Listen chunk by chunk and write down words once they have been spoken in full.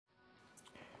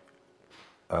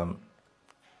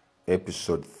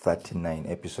episode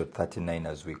 39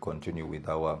 as we continue with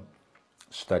our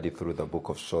study through the book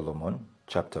of Solomon,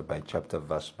 chapter by chapter,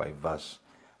 verse by verse.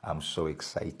 I'm so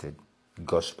excited.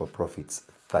 Gospel Prophets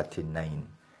 39.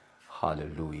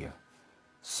 Hallelujah.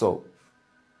 So,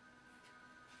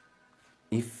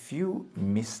 if you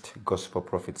missed Gospel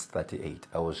Prophets 38,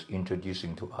 I was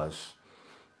introducing to us,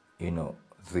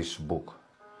 this book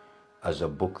as a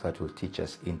book that will teach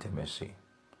us intimacy,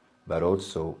 but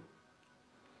also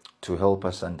to help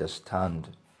us understand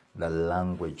the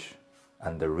language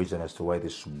and the reason as to why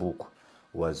this book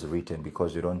was written,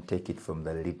 because you don't take it from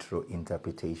the literal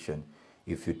interpretation.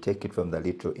 If you take it from the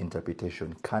literal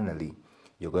interpretation carnally,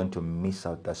 you're going to miss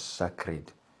out the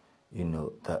sacred,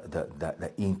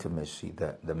 the intimacy,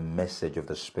 the message of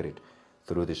the Spirit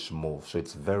through this move. So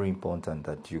it's very important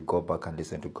that you go back and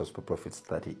listen to Gospel Prophets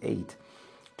 38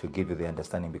 to give you the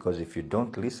understanding, because if you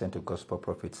don't listen to Gospel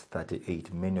Prophets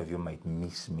 38, many of you might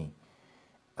miss me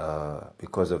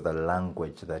because of the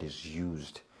language that is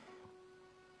used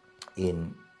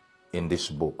in this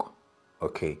book.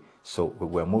 Okay, so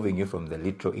we're moving you from the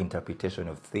literal interpretation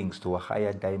of things to a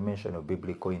higher dimension of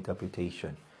biblical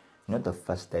interpretation, not the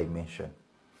first dimension.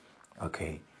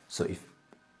 Okay, so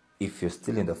if you're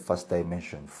still in the first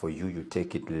dimension, for you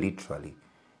take it literally,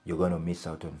 you're going to miss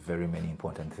out on very many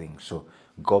important things. So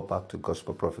go back to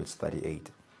Gospel Prophets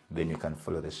 38, then you can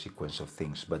follow the sequence of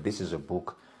things. But this is a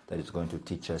book that is going to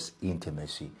teach us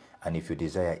intimacy. And if you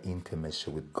desire intimacy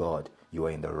with God, you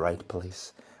are in the right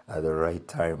place at the right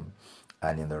time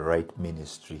and in the right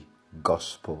ministry.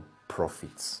 Gospel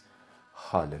Prophets.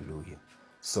 Hallelujah.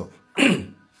 So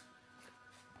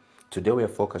today we are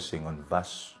focusing on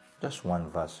just one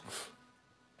verse.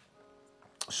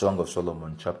 Song of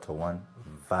Solomon, chapter 1,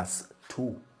 verse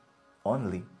 2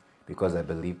 only, because I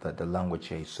believe that the language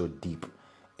here is so deep,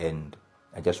 and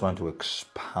I just want to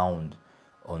expound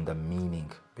on the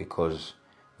meaning, because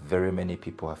very many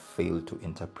people have failed to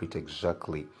interpret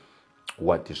exactly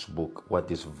what this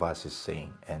verse is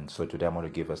saying. And so today I'm going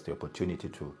to give us the opportunity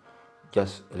to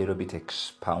just a little bit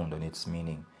expound on its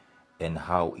meaning and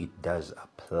how it does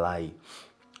apply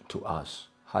to us.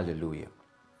 Hallelujah.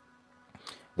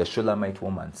 The Shulamite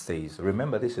woman says,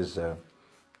 remember, this is a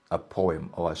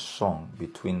poem or a song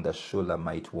between the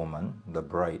Shulamite woman, the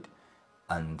bride,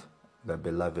 and the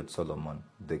beloved Solomon,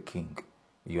 the king.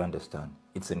 You understand?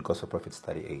 It's in Gospel Prophets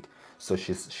 38. So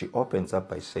she opens up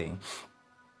by saying,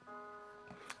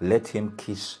 let him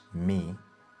kiss me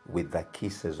with the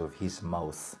kisses of his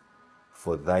mouth,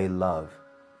 for thy love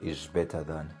is better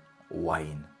than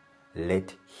wine.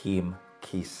 Let him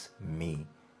kiss me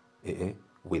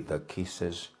with the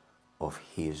kisses of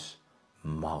his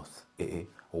mouth.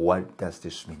 What does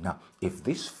this mean? Now, if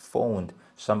this found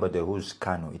somebody who's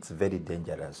carnal, it's very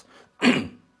dangerous.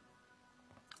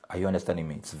 Are you understanding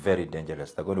me? It's very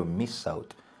dangerous. They're going to miss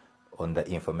out on the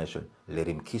information. Let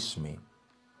him kiss me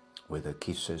with the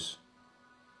kisses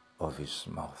of his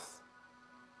mouth.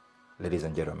 Ladies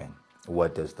and gentlemen,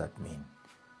 what does that mean?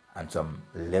 And so I'm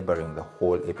laboring the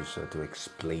whole episode to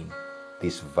explain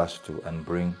this verse 2 and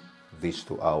bring this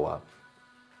to our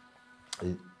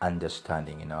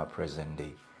understanding in our present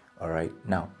day. All right.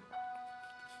 Now,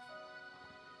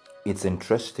 it's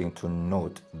interesting to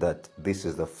note that this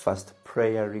is the first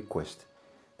prayer request.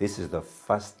 This is the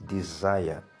first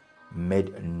desire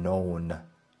made known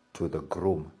to the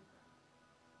groom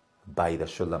by the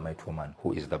Shulamite woman,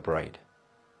 who is the bride.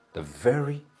 The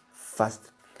very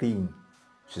first thing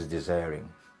she's desiring,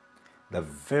 the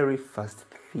very first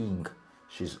thing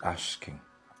she's asking,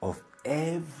 of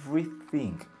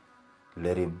everything,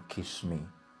 let him kiss me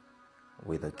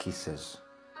with the kisses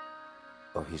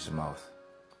of his mouth.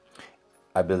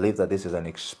 I believe that this is an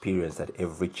experience that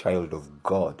every child of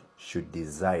God should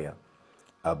desire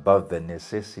above the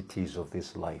necessities of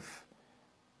this life.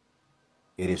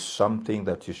 It is something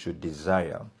that you should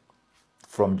desire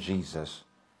from Jesus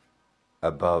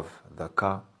above the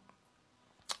car,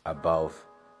 above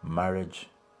marriage,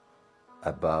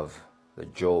 above the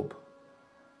job,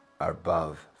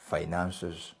 above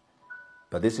finances.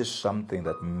 But this is something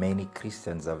that many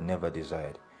Christians have never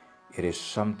desired. It is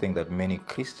something that many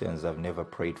Christians have never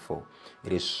prayed for.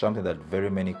 It is something that very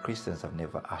many Christians have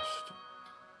never asked.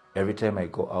 Every time I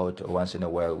go out, once in a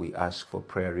while, we ask for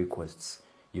prayer requests.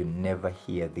 You never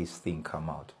hear this thing come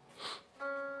out.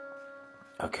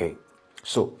 Okay,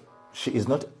 so she is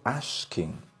not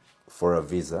asking for a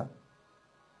visa.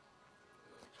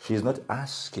 She is not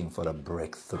asking for a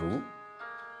breakthrough.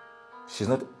 She's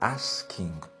not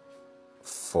asking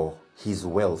for his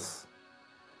wealth.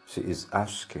 She is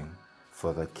asking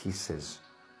for the kisses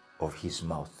of his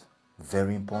mouth.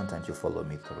 Very important you follow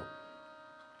me through.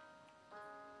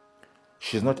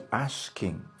 She's not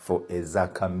asking for a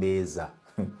zakameza.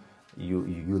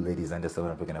 You ladies understand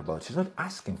what I'm talking about. She's not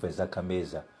asking for a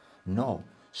zakameza. No,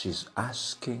 she's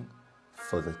asking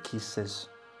for the kisses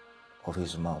of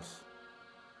his mouth.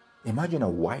 Imagine a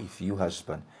wife, you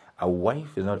husband. A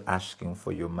wife is not asking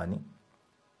for your money.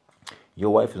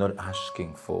 Your wife is not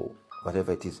asking for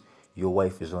whatever it is. Your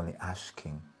wife is only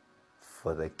asking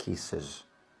for the kisses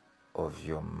of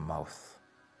your mouth.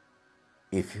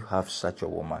 If you have such a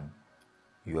woman,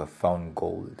 you have found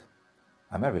gold.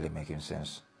 Am I really making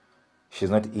sense?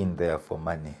 She's not in there for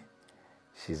money.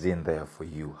 She's in there for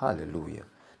you. Hallelujah.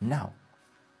 Now,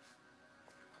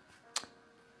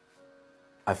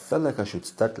 I felt like I should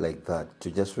start like that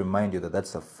to just remind you that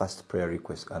that's a first prayer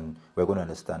request, and we're going to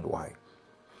understand why.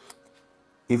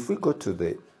 If we go to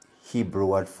the Hebrew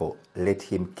word for let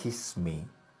him kiss me,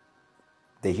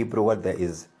 the Hebrew word there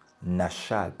is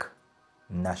nashak.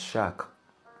 Nashak.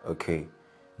 Okay.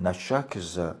 Nashak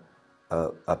is a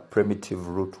primitive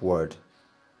root word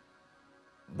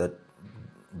that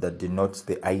denotes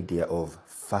the idea of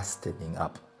fastening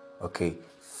up. Okay.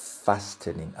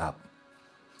 Fastening up.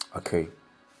 Okay.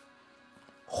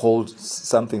 Hold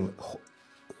something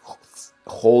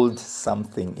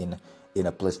in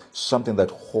a place, something that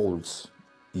holds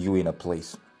you in a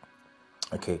place.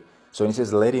 Okay, so when he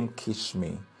says let him kiss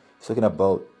me, he's talking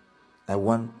about I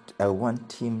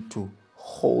want him to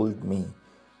hold me.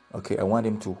 Okay, I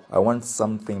want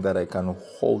something that I can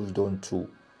hold on to.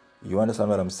 You understand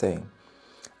what I'm saying?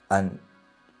 And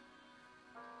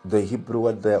the Hebrew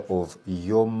word there of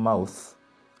your mouth,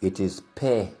 it is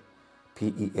peh,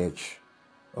 P-E-H.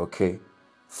 Okay,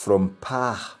 from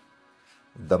pah,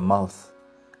 the mouth,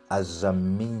 as a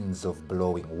means of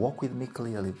blowing. Walk with me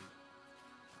clearly.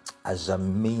 As a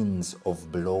means of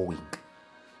blowing.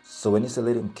 So when he said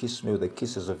let him kiss me with the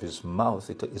kisses of his mouth,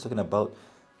 he's talking about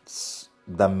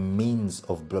the means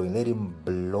of blowing. Let him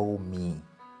blow me.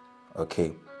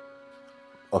 Okay.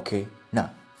 Okay.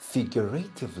 Now,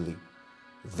 figuratively,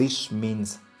 this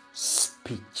means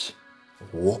speech.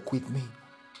 Walk with me.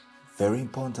 Very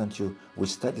important we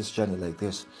start this journey like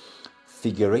this.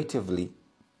 Figuratively,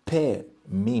 peh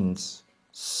means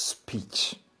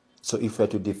speech. So if we are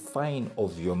to define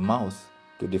of your mouth,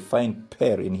 to define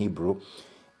peh in Hebrew,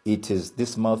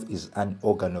 this mouth is an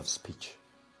organ of speech.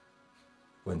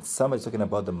 When somebody's talking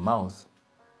about the mouth,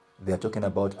 they are talking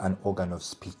about an organ of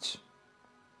speech.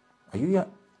 Are you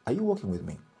working with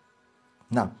me?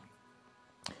 Now,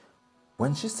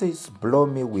 when she says, blow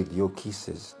me with your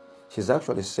kisses, she's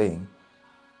actually saying,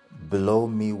 blow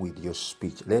me with your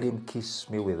speech. Let him kiss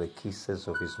me with the kisses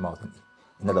of his mouth.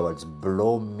 In other words,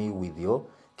 blow me with your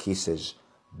kisses.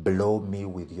 Blow me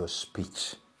with your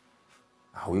speech.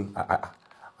 Are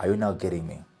you now getting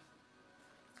me?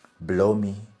 Blow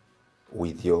me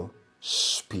with your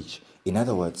speech. In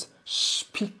other words,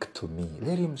 speak to me.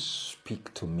 Let him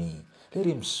speak to me. Let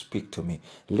him speak to me.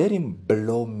 Let him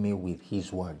blow me with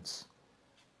his words.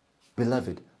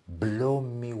 Beloved, blow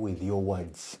me with your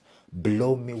words.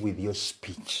 Blow me with your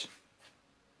speech.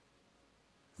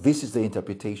 This is the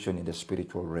interpretation in the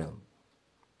spiritual realm.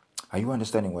 Are you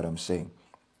understanding what I'm saying?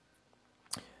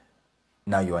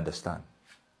 Now you understand.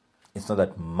 It's not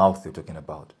that mouth you're talking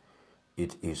about.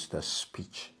 It is the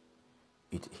speech.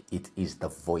 It is the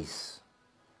voice.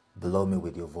 Blow me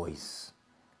with your voice.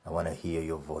 I want to hear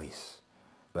your voice.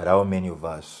 But how many of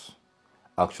us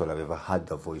actually have ever heard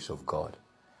the voice of God?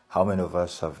 How many of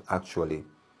us have actually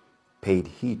paid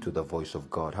heed to the voice of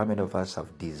God? How many of us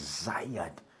have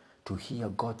desired to hear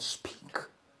God speak?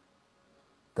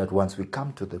 That once we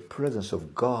come to the presence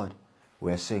of God,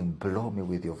 we are saying, blow me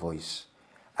with your voice.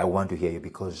 I want to hear you,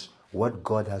 because what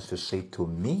God has to say to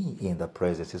me in the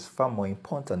presence is far more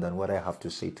important than what I have to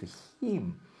say to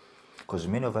him. Because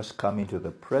many of us come into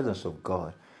the presence of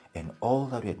God, and all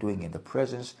that we're doing in the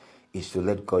presence is to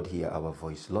let God hear our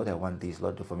voice. Lord, I want this.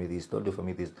 Lord, do for me this. Lord, do for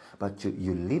me this. But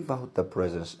you leave out the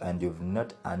presence and you've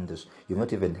not understood. You've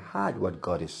not even heard what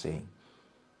God is saying.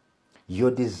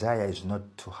 Your desire is not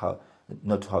to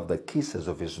have the kisses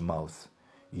of his mouth.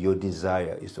 Your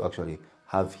desire is to actually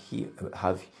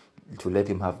to let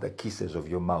him have the kisses of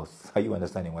your mouth. Are you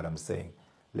understanding what I'm saying?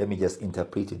 Let me just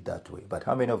interpret it that way. But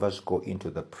how many of us go into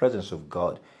the presence of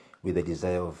God with the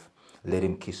desire of, let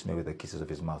him kiss me with the kisses of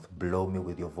his mouth. Blow me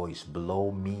with your voice. Blow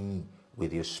me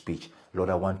with your speech. Lord,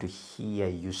 I want to hear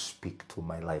you speak to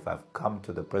my life. I've come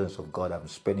to the presence of God. I'm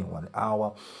spending 1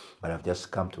 hour, but I've just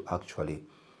come to actually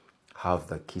have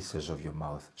the kisses of your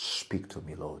mouth. Speak to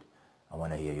me, Lord. I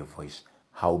want to hear your voice.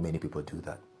 How many people do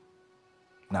that?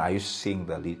 Now, are you seeing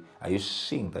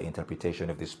the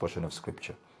interpretation of this portion of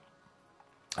Scripture?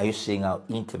 Are you seeing how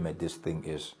intimate this thing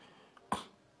is?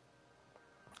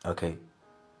 Okay.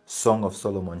 Song of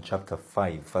Solomon, chapter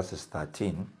 5, verses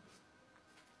 13.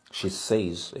 She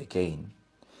says again,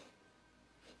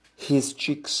 his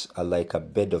cheeks are like a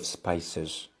bed of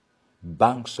spices,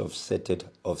 banks of scented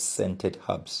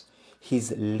herbs.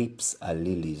 His lips are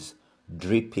lilies,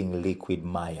 dripping liquid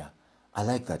mire. I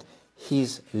like that.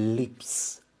 His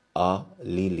lips are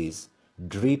lilies,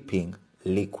 dripping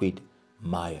liquid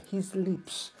mire. His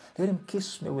lips. Let him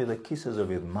kiss me with the kisses of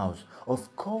his mouth.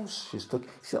 Of course, she's talking.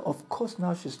 Of course,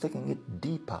 now she's taking it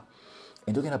deeper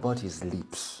and talking about his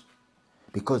lips,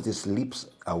 because these lips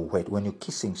are wet. When you're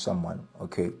kissing someone,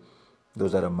 okay,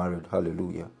 those that are married,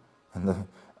 hallelujah,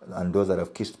 and those that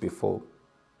have kissed before,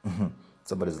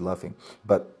 somebody's laughing,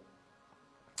 but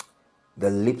the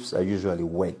lips are usually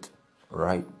wet,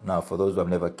 right? Now, for those who have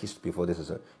never kissed before,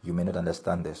 you may not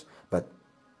understand this, but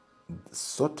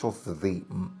sort of the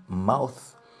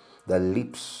mouth, the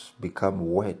lips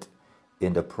become wet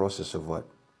in the process of what?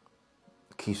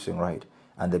 Kissing, right?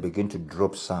 And they begin to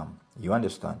drop some. You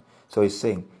understand? So he's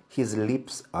saying his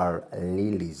lips are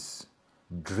lilies,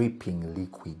 dripping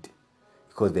liquid.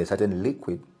 Because there's certain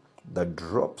liquid that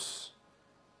drops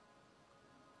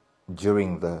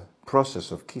during the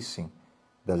process of kissing.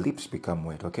 The lips become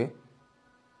wet, okay?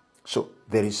 So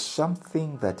there is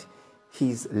something that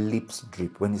his lips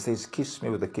drip. When he says, kiss me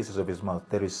with the kisses of his mouth,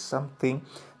 there is something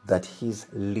that his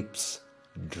lips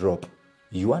drop.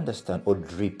 You understand? Or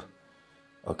drip.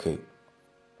 Okay.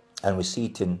 And we see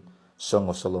it in Song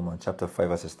of Solomon, chapter 5,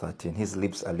 verses 13. His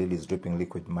lips are lilies, dripping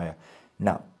liquid mire.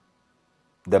 Now,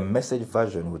 the Message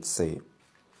version would say,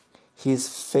 his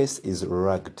face is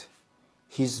rugged.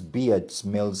 His beard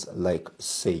smells like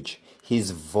sage.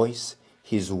 His voice,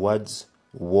 his words,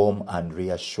 warm and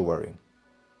reassuring.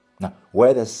 Now,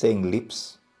 where they're saying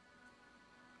lips,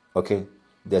 okay,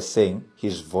 they're saying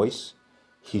his voice,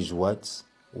 his words,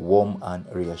 warm and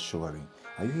reassuring.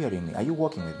 Are you hearing me? Are you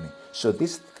walking with me? So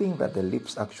this thing that the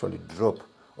lips actually drop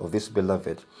of this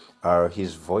beloved are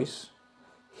his voice,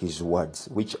 his words,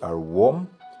 which are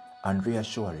warm and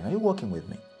reassuring. Are you walking with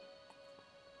me?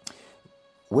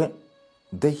 When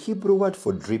the Hebrew word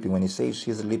for dripping, when he says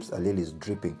his lips are lilies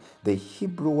dripping, the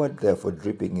Hebrew word there for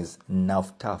dripping is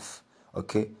naftaf.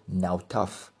 Okay,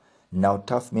 naftaf.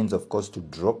 Naftaf means, of course, to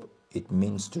drop. It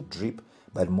means to drip,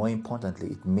 but more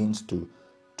importantly, it means to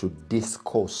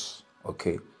discourse.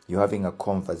 Okay, you're having a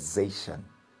conversation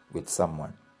with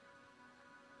someone.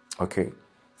 Okay,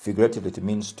 figuratively, it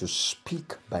means to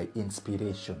speak by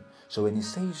inspiration. So when he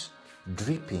says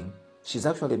dripping, she's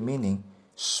actually meaning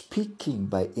speaking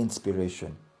by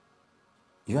inspiration.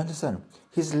 You understand?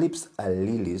 His lips are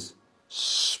lilies,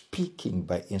 speaking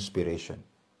by inspiration.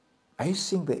 Are you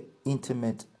seeing the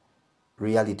intimate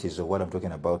realities of what I'm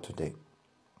talking about today?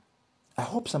 I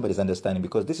hope somebody's understanding,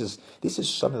 because this is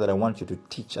something that I want you to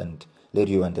teach and let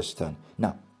you understand.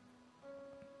 Now,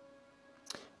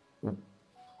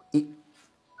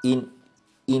 in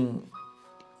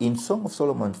Song of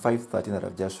Solomon 5:13 that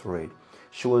I've just read,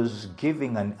 she was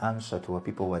giving an answer to her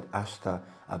people who had asked her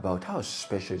about how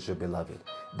special is your beloved.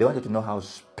 They wanted to know how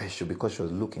special, because she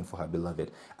was looking for her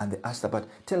beloved. And they asked her, but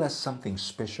tell us something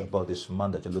special about this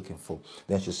man that you're looking for.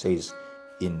 Then she says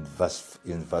in verse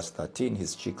 13,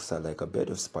 his cheeks are like a bed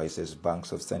of spices,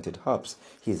 banks of scented herbs.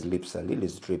 His lips are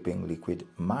lilies dripping liquid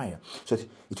mire. So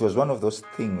it was one of those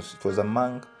things. It was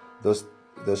among those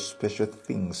special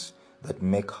things that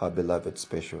make her beloved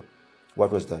special.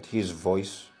 What was that? His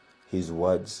voice, his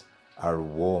words are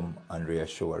warm and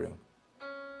reassuring.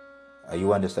 Are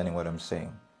you understanding what I'm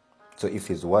saying? So if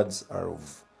his words are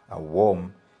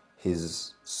warm,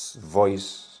 his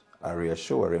voice are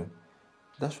reassuring,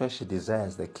 that's why she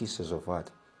desires the kisses of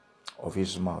what? Of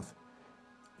his mouth.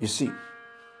 You see,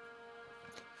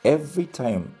 every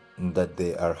time that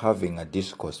they are having a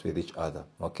discourse with each other,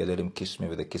 okay, let him kiss me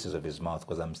with the kisses of his mouth,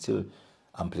 because I'm still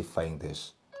amplifying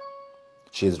this.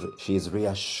 She is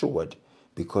reassured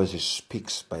because he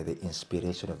speaks by the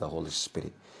inspiration of the Holy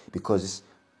Spirit. Because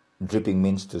dripping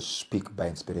means to speak by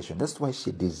inspiration. That's why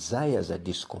she desires a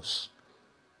discourse.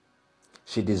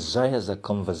 She desires a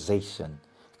conversation.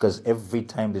 Because every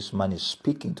time this man is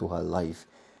speaking to her life,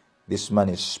 this man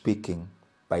is speaking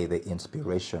by the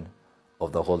inspiration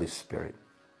of the Holy Spirit.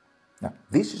 Now,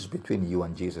 this is between you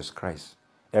and Jesus Christ.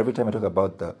 Every time I talk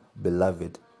about the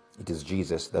beloved, it is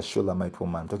Jesus, the Shulamite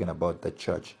woman. I'm talking about the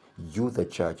church. You, the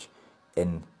church,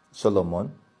 and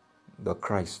Solomon, the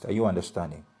Christ. Are you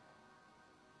understanding?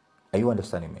 Are you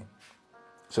understanding me?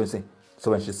 So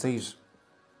when she says,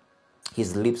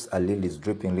 his lips are lilies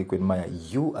dripping liquid mire,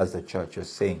 you as the church are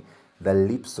saying, the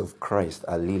lips of Christ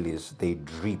are lilies, they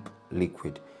drip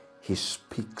liquid. He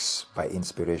speaks by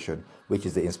inspiration, which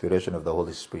is the inspiration of the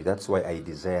Holy Spirit. That's why I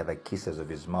desire the kisses of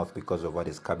his mouth, because of what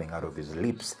is coming out of his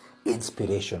lips.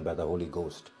 Inspiration by the Holy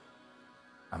Ghost.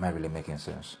 Am I really making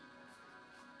sense?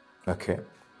 Okay.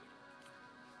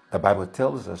 The Bible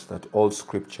tells us that all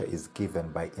scripture is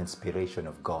given by inspiration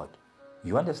of God.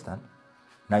 You understand?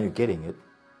 Now you're getting it.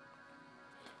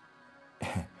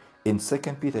 In 2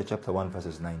 Peter chapter 1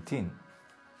 verses 19,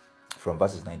 from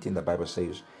verses 19, the Bible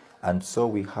says, "And so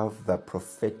we have the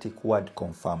prophetic word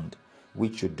confirmed,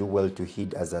 which you do well to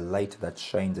heed as a light that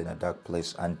shines in a dark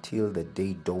place until the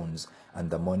day dawns and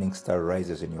the morning star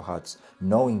rises in your hearts,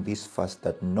 knowing this first,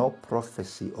 that no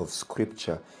prophecy of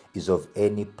scripture is of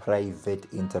any private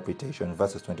interpretation."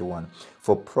 Verses 21,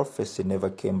 "For prophecy never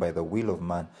came by the will of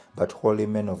man, but holy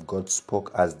men of God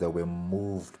spoke as they were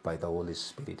moved by the Holy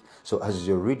Spirit." So as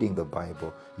you're reading the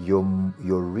Bible, you're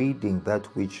reading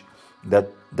that which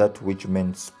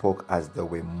men spoke as they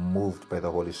were moved by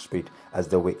the Holy Spirit, as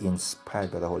they were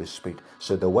inspired by the Holy Spirit.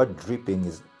 So the word dripping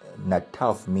is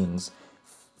nataf, means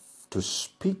to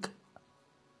speak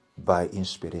by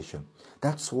inspiration.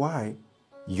 That's why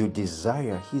you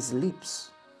desire his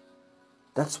lips.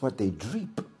 That's what they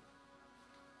drip.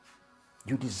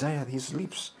 You desire his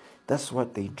lips. That's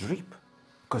what they drip.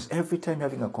 Because every time you're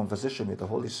having a conversation with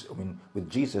with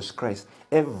Jesus Christ,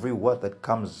 every word that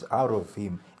comes out of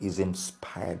him is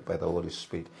inspired by the Holy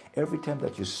Spirit. Every time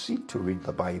that you sit to read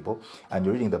the Bible and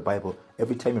you're reading the Bible,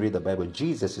 every time you read the Bible,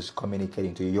 Jesus is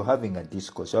communicating to you. You're having a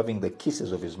discourse. You're having the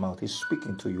kisses of his mouth. He's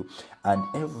speaking to you. And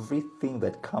everything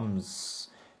that comes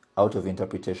out of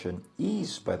interpretation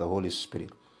is by the Holy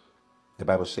Spirit. The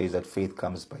Bible says that faith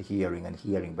comes by hearing, and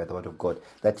hearing by the word of God.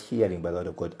 That hearing by the word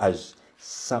of God as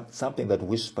something that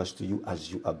whispers to you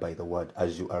as you are by the word.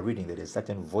 As you are reading, there is a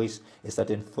certain voice, a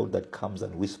certain thought that comes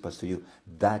and whispers to you.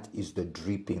 That is the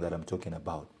dripping that I'm talking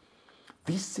about.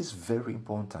 This is very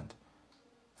important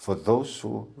for those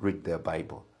who read their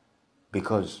Bible,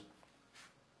 because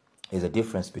there's a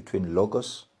difference between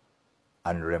logos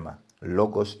and rhema.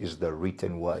 Logos is the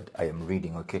written word I am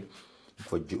reading, okay?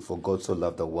 For God so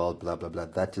loved the world, blah, blah, blah.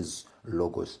 That is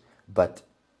logos. But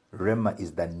rhema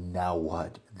is the now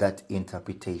word, that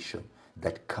interpretation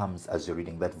that comes as you're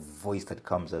reading, that voice that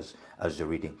comes as you're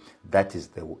reading. That is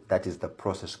the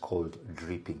process called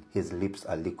dripping. His lips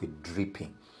are liquid,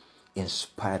 dripping,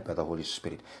 inspired by the Holy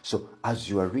Spirit. So as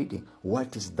you are reading,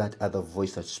 what is that other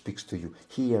voice that speaks to you?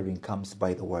 Hearing comes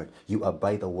by the word. You are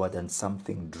by the word and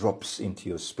something drops into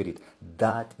your spirit.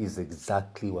 That is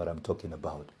exactly what I'm talking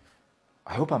about.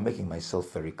 I hope I'm making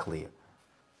myself very clear.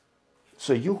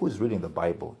 So you who's reading the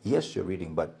Bible, yes, you're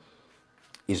reading, but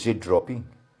is it dropping?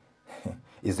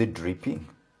 Is it dripping?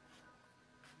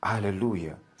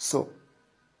 Hallelujah. So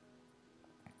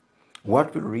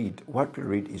what we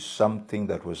read is something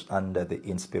that was under the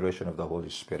inspiration of the Holy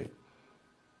Spirit.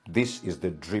 This is the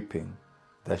dripping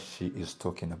that she is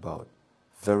talking about.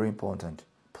 Very important.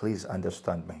 Please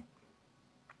understand me.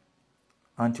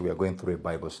 Auntie, we are going through a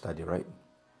Bible study, right?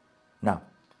 Now,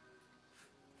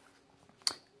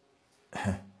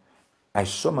 I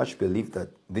so much believe that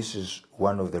this is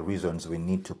one of the reasons we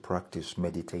need to practice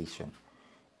meditation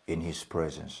in his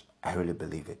presence. I really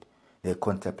believe it. The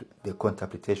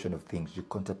contemplation of things. You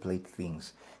contemplate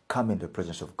things. Come in the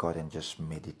presence of God and just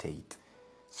meditate.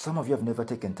 Some of you have never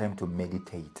taken time to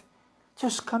meditate.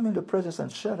 Just come in the presence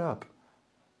and shut up.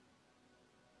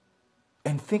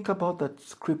 And think about that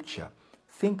scripture.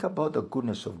 Think about the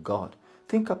goodness of God.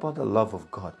 Think about the love of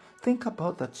God. Think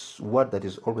about that word that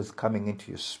is always coming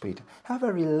into your spirit. Have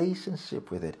a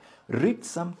relationship with it. Read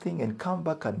something and come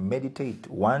back and meditate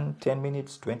 10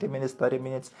 minutes, 20 minutes, 30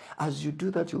 minutes. As you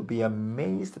do that, you'll be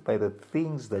amazed by the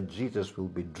things that Jesus will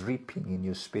be dripping in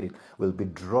your spirit, will be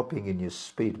dropping in your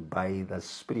spirit by the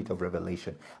spirit of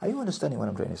revelation. Are you understanding what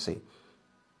I'm trying to say?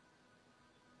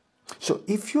 So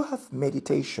if you have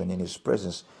meditation in his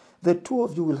presence, the two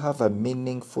of you will have a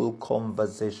meaningful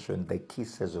conversation, the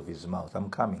kisses of his mouth. I'm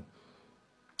coming.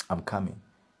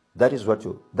 That's what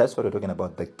we're talking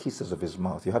about, the kisses of his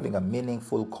mouth. You're having a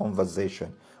meaningful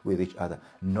conversation with each other.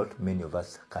 Not many of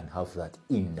us can have that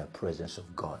in the presence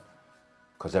of God.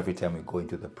 Because every time we go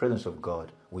into the presence of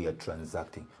God, we are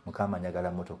transacting. Mukama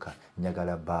nyagala motoka,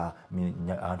 nyagala ba,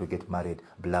 I want to get married,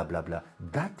 blah, blah, blah.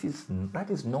 That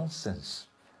is nonsense.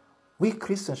 We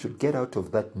Christians should get out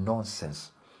of that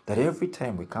nonsense. That every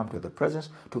time we come to the presence,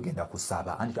 tugenda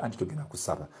kusaba, and tugenda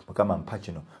kusaba, mukama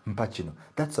mpachino.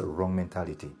 That's a wrong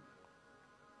mentality.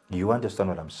 You understand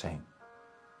what I'm saying?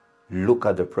 Look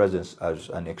at the presence as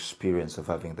an experience of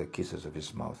having the kisses of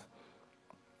his mouth.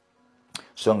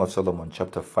 Song of Solomon,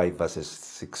 chapter 5, verses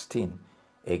 16.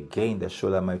 Again, the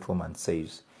Shulamite woman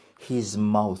says, His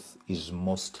mouth is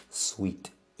most sweet.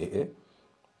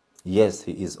 Yes,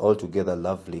 he is altogether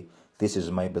lovely. This is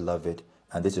my beloved,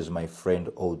 and this is my friend,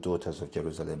 O daughters of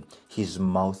Jerusalem. His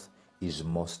mouth is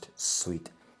most sweet.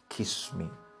 Kiss me.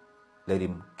 Let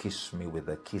him kiss me with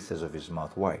the kisses of his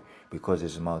mouth. Why? Because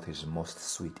his mouth is most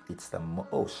sweet. It's the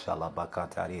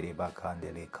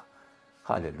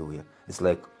hallelujah.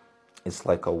 It's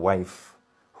like a wife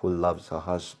who loves her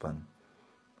husband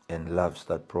and loves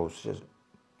that process.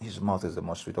 His mouth is the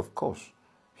most sweet, of course.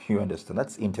 You understand?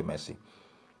 That's intimacy.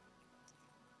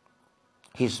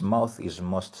 His mouth is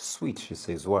most sweet, she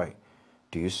says. Why?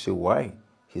 Do you see why?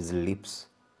 His lips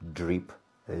drip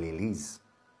lilies.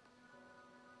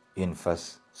 In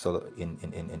verse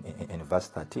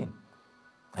 13.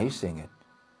 Are you seeing it?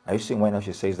 Are you seeing why now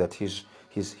she says that his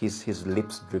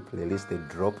lips drip lilies, they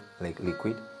drop like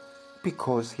liquid?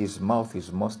 Because his mouth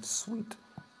is most sweet.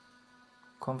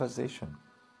 Conversation.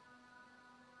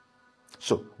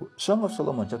 So, Song of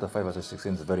Solomon chapter 5 verse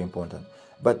 16 is very important.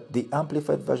 But the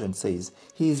Amplified Version says,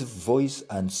 his voice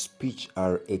and speech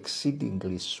are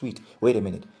exceedingly sweet. Wait a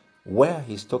minute. Where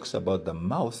he talks about the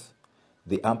mouth,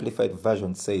 the Amplified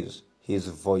Version says, his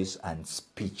voice and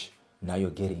speech. Now you're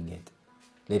getting it.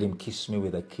 Let him kiss me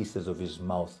with the kisses of his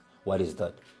mouth. What is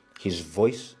that? His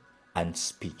voice and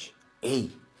speech.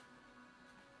 Hey,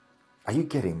 are you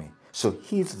getting me? So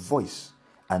his voice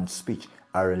and speech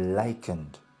are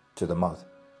likened to the mouth.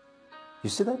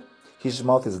 You see that? His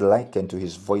mouth is likened to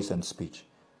his voice and speech.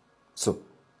 So,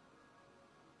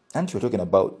 and you're talking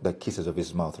about the kisses of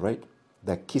his mouth, right?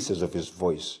 The kisses of his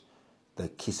voice, the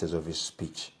kisses of his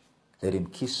speech. Let him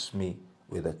kiss me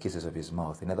with the kisses of his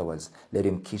mouth. In other words, let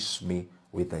him kiss me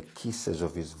with the kisses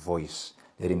of his voice.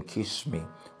 Let him kiss me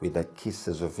with the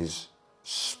kisses of his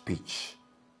speech.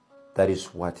 That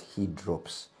is what he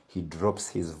drops. He drops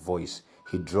his voice.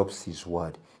 He drops his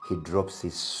word. He drops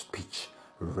his speech.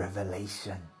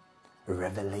 Revelation.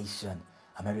 Revelation.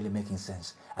 Am I really making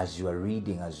sense? As you're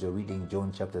reading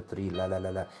John chapter 3,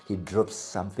 he drops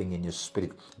something in your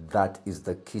spirit. That is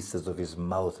the kisses of his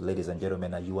mouth. Ladies and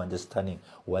gentlemen, are you understanding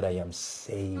what I am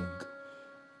saying?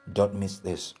 Don't miss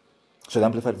this. So the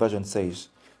Amplified Version says,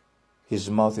 his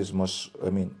mouth is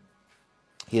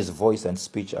his voice and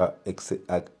speech are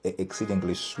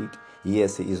exceedingly sweet.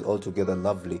 Yes, he is altogether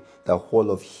lovely. The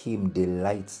whole of him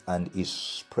delights and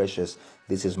is precious.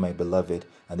 This is my beloved,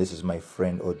 and this is my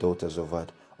friend, O daughters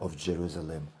of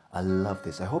Jerusalem. I love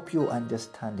this. I hope you're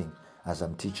understanding as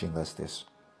I'm teaching us this.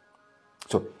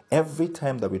 So every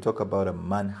time that we talk about a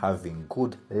man having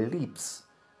good lips,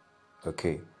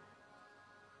 okay,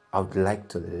 I would like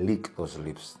to lick those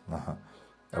lips.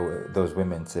 Those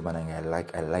women say, man,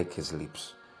 I like his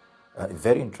lips.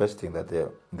 Very interesting that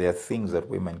there are things that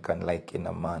women can like in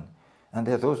a man, and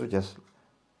there are those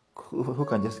who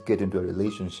can just get into a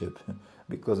relationship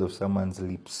because of someone's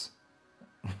lips.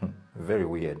 Very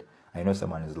weird. I know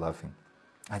someone is laughing.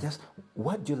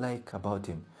 What do you like about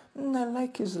him? I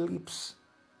like his lips.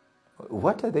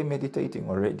 What are they meditating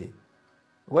already?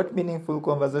 What meaningful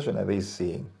conversation are they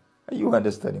seeing? Are you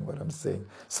understanding what I'm saying?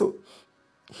 So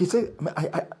he said,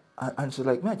 and she's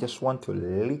like, I just want to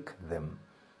lick them.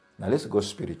 Now let's go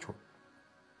spiritual.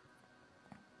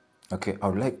 Okay, I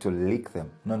would like to lick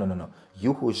them. No.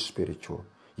 You who is spiritual,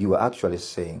 you are actually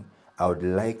saying, I would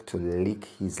like to lick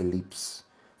his lips.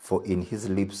 For in his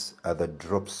lips are the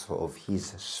drops of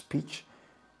his speech.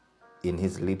 In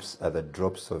his lips are the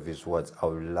drops of his words. I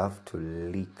would love to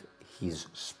lick his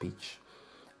speech.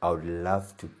 I would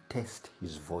love to taste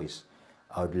his voice.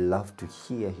 I would love to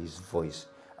hear his voice.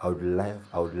 I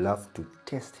would love to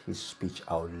taste his speech.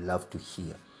 I would love to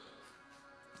hear.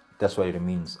 That's what it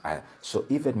means. So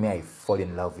even me, I fall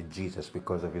in love with Jesus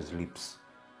because of his lips.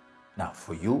 Now,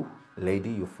 for you, lady,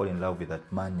 you fall in love with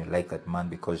that man. You like that man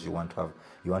because you want to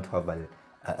have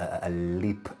a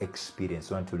lip experience.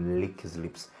 You want to lick his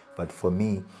lips. But for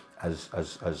me, as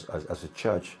a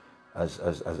church, as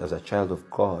a child of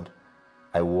God,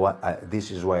 this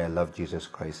is why I love Jesus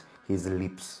Christ. His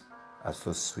lips are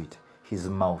so sweet. His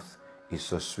mouth is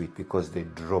so sweet because they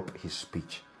drop his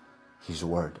speech, his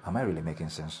word. Am I really making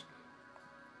sense?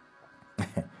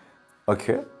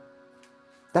 Okay?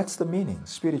 That's the meaning,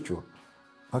 spiritual.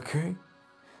 Okay?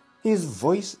 His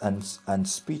voice and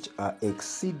speech are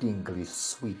exceedingly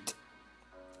sweet.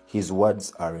 His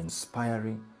words are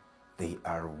inspiring. They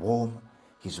are warm.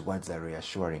 His words are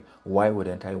reassuring. Why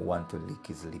wouldn't I want to lick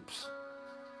his lips?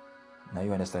 Now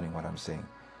you're understanding what I'm saying.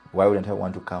 Why wouldn't I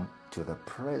want to come to the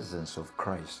presence of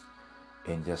Christ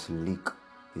and just lick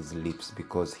his lips?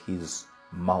 Because his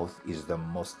mouth is the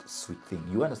most sweet thing.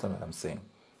 You understand what I'm saying?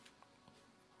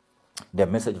 The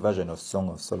Message version of Song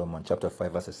of Solomon, chapter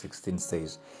 5, verse 16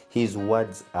 says, his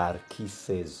words are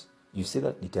kisses. You see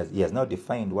that? He has now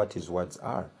defined what his words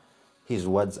are. His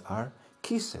words are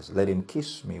kisses. Let him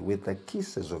kiss me with the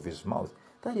kisses of his mouth.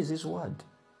 That is his word.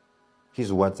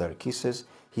 His words are kisses.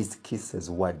 His kisses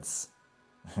words.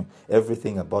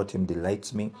 Everything about him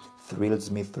delights me, thrills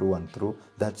me through and through.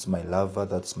 That's my lover,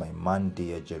 that's my man,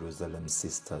 dear Jerusalem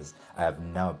sisters. I have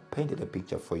now painted a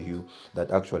picture for you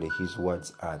that actually his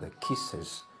words are the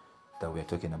kisses that we're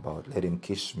talking about. Let him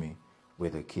kiss me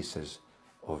with the kisses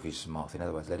of his mouth. In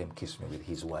other words, let him kiss me with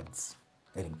his words.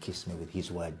 Let him kiss me with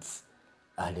his words.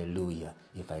 Hallelujah.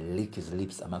 If I lick his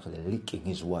lips, I'm actually licking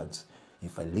his words.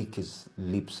 If I lick his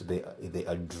lips, they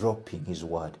are dropping his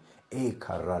word.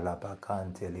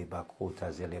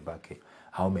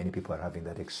 How many people are having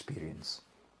that experience?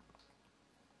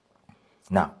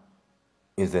 Now,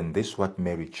 isn't this what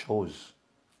Mary chose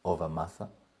over Martha?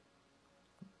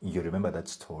 You remember that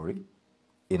story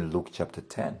in Luke chapter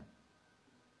 10,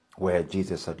 where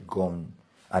Jesus had gone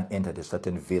and entered a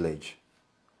certain village,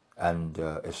 and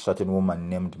a certain woman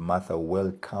named Martha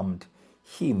welcomed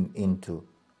him into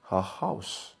her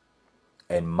house.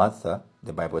 And Martha,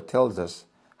 the Bible tells us,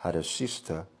 had a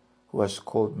sister who was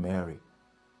called Mary.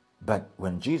 But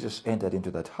when Jesus entered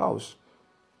into that house,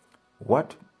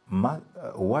 what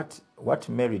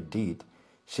Mary did,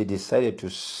 she decided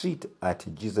to sit at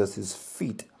Jesus'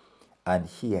 feet and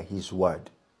hear his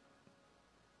word.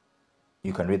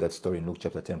 You can read that story in Luke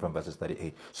chapter 10 from verses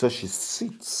 38. So she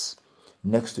sits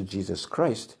next to Jesus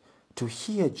Christ to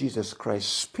hear Jesus Christ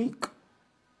speak.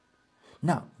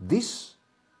 Now, this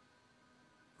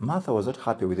Martha was not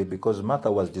happy with it because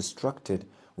Martha was distracted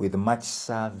with much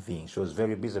serving. She was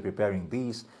very busy preparing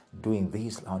this, doing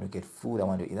this. I want to get food. I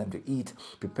want them to eat,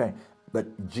 preparing. But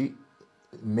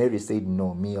Mary said,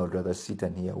 no, me, I would rather sit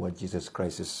and hear what Jesus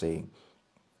Christ is saying.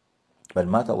 But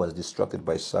Martha was distracted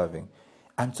by serving.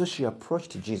 And so she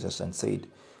approached Jesus and said,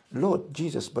 Lord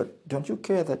Jesus, but don't you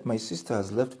care that my sister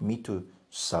has left me to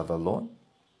serve alone?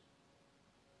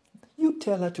 You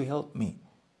tell her to help me.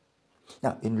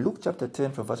 Now, in Luke chapter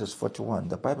 10 from verses 41,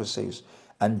 the Bible says,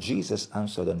 and Jesus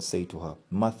answered and said to her,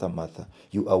 Martha, Martha,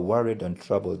 you are worried and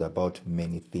troubled about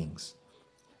many things.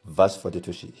 Verse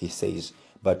 42, he says,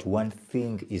 but one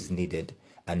thing is needed,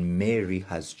 and Mary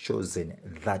has chosen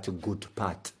that good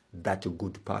part,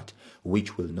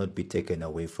 which will not be taken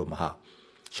away from her.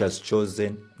 She has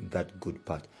chosen that good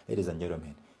part. Ladies and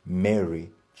gentlemen, Mary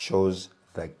chose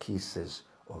the kisses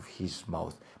of his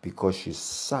mouth because she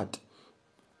sat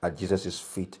at Jesus'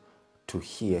 feet to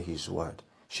hear his word.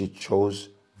 She chose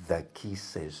the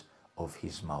kisses of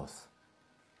his mouth.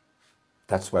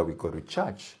 That's why we go to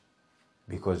church,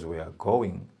 because we are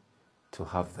going to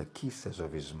have the kisses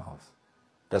of his mouth.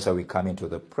 That's why we come into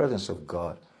the presence of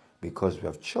God, because we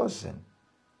have chosen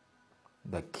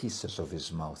the kisses of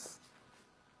his mouth.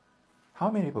 How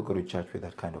many people go to church with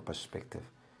that kind of perspective,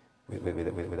 with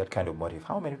that kind of motive?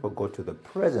 How many people go to the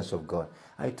presence of God?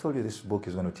 I told you this book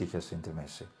is going to teach us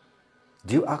intimacy.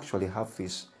 Do you actually have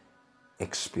this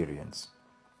experience?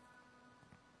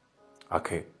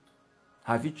 Okay.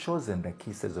 Have you chosen the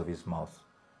kisses of his mouth?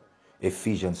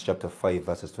 Ephesians chapter 5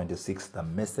 verses 26, the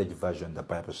Message version, the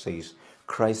Bible says,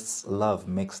 Christ's love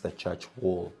makes the church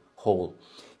whole.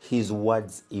 His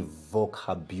words evoke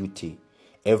her beauty.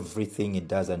 Everything he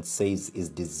does and says is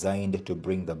designed to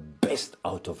bring the best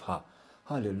out of her.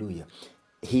 Hallelujah.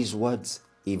 His words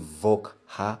evoke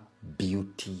her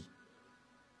beauty.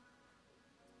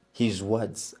 His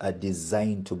words are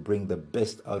designed to bring the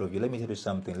best out of you. Let me tell you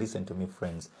something. Listen to me,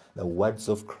 friends. The words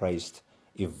of Christ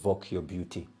evoke your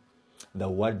beauty. The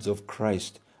words of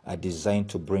Christ are designed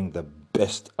to bring the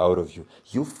best out of you.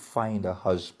 You find a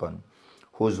husband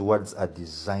whose words are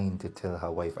designed to tell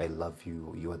her wife, I love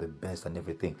you, you are the best and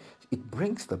everything. It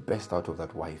brings the best out of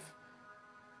that wife.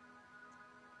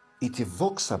 It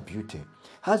evokes her beauty.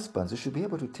 Husbands, you should be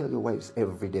able to tell your wives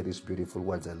every day these beautiful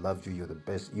words, I love you, you're the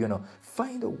best.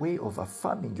 Find a way of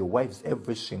affirming your wives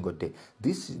every single day.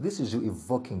 This is you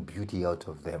evoking beauty out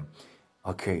of them.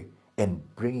 Okay? And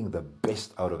bringing the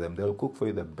best out of them. They'll cook for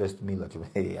you the best meal that you...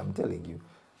 Hey, I'm telling you.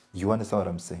 You understand what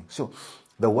I'm saying? So,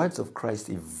 the words of Christ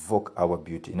evoke our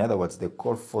beauty. In other words, they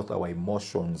call forth our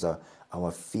emotions,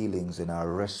 our feelings, and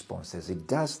our responses. It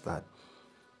does that.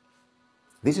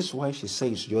 This is why she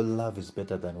says, your love is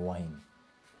better than wine.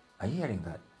 Are you hearing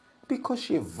that? Because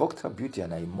she evoked her beauty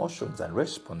and her emotions and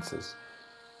responses.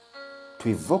 To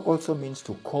evoke also means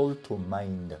to call to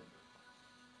mind.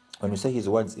 When we say his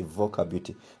words evoke her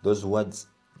beauty, those words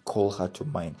call her to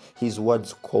mind. His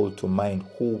words call to mind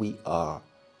who we are,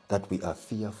 that we are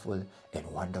fearful and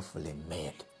wonderfully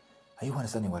made. Are you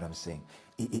understanding what I'm saying?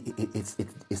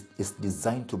 it's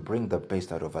designed to bring the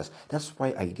best out of us. That's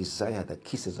why I desire the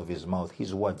kisses of his mouth,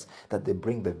 his words, that they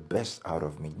bring the best out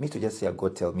of me. Me to just hear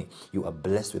God tell me, you are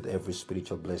blessed with every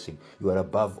spiritual blessing. You are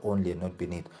above only and not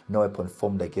beneath. No weapon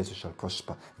formed against you shall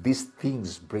prosper. These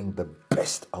things bring the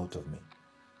best out of me.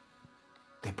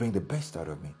 They bring the best out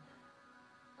of me.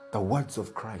 The words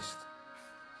of Christ.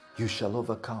 You shall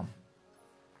overcome.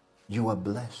 You are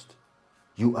blessed.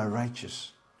 You are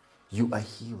righteous. You are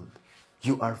healed.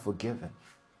 You are forgiven.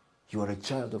 You are a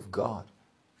child of God.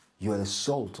 You are the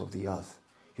salt of the earth.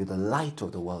 You're the light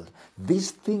of the world.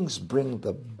 These things bring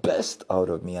the best out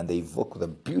of me and they evoke the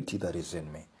beauty that is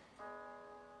in me.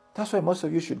 That's why most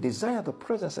of you should desire the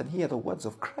presence and hear the words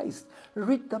of Christ.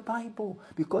 Read the Bible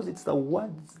because it's the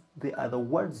words, they are the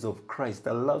words of Christ,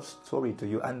 a love story to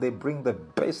you, and they bring the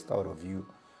best out of you.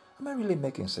 Am I really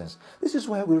making sense? This is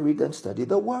why we read and study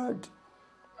the Word.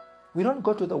 We don't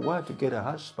go to the Word to get a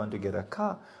husband, to get a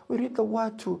car. We read the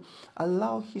Word to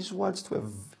allow His words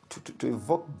to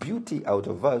evoke beauty out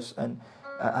of us and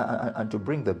to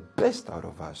bring the best out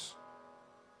of us.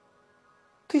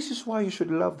 This is why you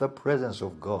should love the presence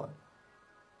of God.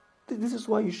 This is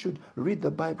why you should read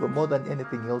the Bible more than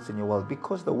anything else in your world,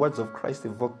 because the words of Christ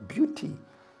evoke beauty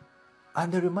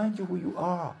and they remind you who you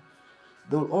are.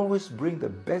 They'll always bring the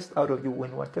best out of you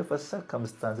in whatever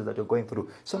circumstances that you're going through.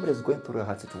 Somebody is going through a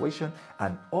hard situation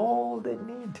and all they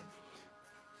need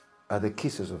are the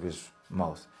kisses of his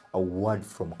mouth, a word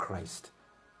from Christ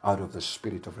out of the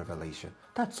spirit of revelation.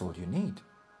 That's all you need.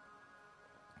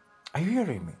 Are you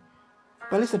hearing me?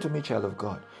 But listen to me, child of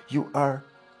God. You are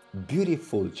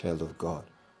beautiful, child of God.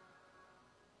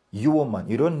 You, woman,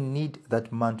 you don't need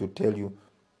that man to tell you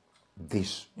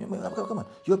this. Come on,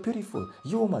 you're beautiful.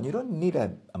 You, woman, you don't need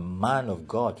a man of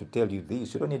God to tell you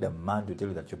this. You don't need a man to tell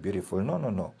you that you're beautiful.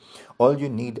 No. All you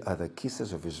need are the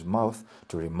kisses of his mouth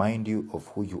to remind you of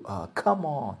who you are. Come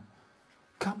on.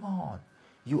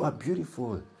 You are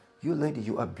beautiful. You lady,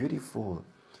 you are beautiful.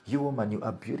 You, woman, you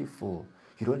are beautiful.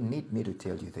 You don't need me to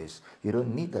tell you this. You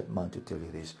don't need that man to tell you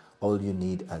this. All you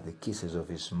need are the kisses of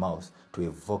his mouth to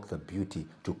evoke the beauty,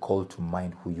 to call to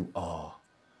mind who you are.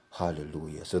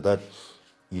 Hallelujah. So that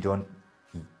you don't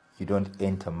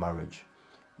enter marriage.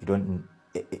 You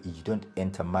don't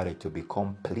enter marriage to be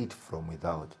complete from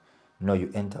without. No,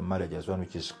 you enter marriage as one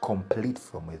which is complete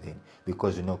from within.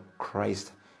 Because you know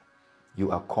Christ,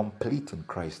 you are complete in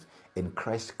Christ. And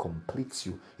Christ completes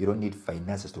you. You don't need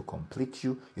finances to complete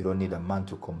you. You don't need a man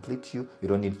to complete you. You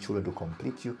don't need children to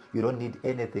complete you. You don't need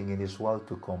anything in this world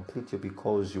to complete you,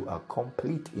 because you are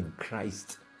complete in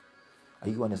Christ. Are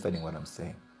you understanding what I'm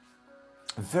saying?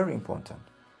 Very important.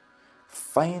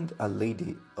 Find a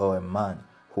lady or a man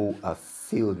who are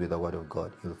filled with the word of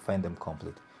God. You'll find them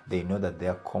complete. They know that they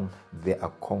are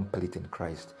complete in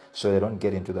Christ. So they don't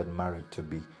get into that marriage to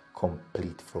be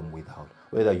complete from without.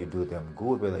 Whether you do them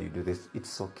good, whether you do this,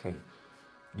 it's okay.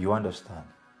 You understand?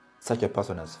 Such a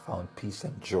person has found peace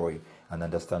and joy and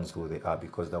understands who they are,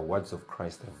 because the words of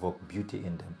Christ evoke beauty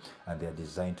in them and they are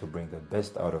designed to bring the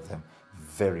best out of them.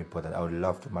 Very important. I would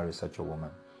love to marry such a woman.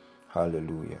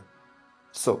 Hallelujah.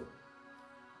 So,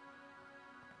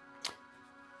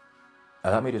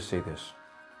 allow me to say this.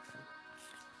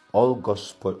 All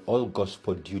gospel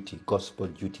duty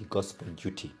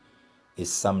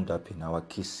is summed up in our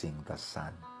kissing the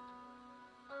Son.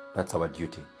 That's our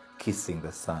duty, kissing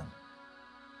the Son.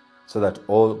 So that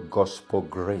all gospel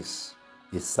grace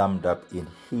is summed up in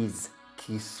his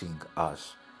kissing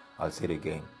us. I'll say it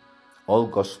again. All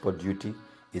gospel duty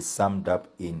is summed up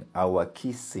in our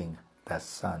kissing the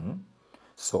Son.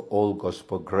 So all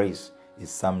gospel grace is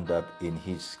summed up in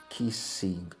his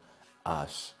kissing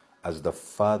us, as the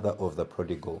father of the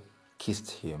prodigal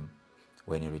kissed him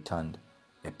when he returned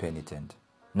a penitent.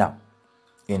 Now,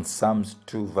 in Psalms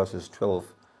 2 verses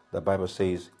 12, the Bible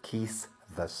says, kiss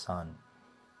the Son.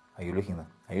 Are you looking at that?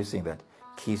 Are you seeing that?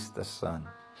 Kiss the Son,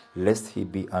 lest he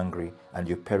be angry and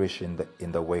you perish in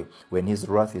the way, when his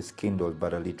wrath is kindled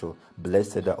but a little.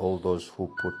 Blessed are all those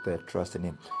who put their trust in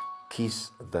him.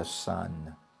 Kiss the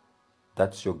Son.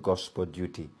 That's your gospel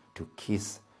duty, to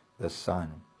kiss the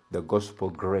Son. The gospel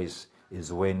grace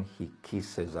is when he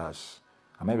kisses us.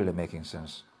 Am I really making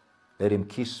sense? Let him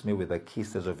kiss me with the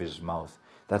kisses of his mouth.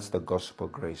 That's the gospel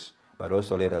grace. But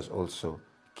also let us also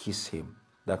kiss him.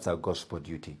 That's our gospel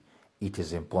duty. It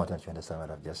is important you understand what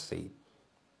I've just said.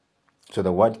 So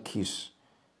the word kiss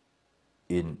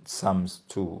in Psalms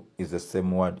 2 is the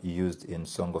same word used in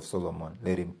Song of Solomon.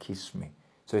 Let him kiss me.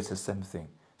 So it's the same thing.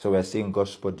 So we're seeing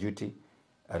gospel duty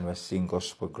and we're seeing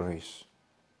gospel grace.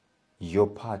 Your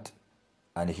part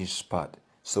and his part.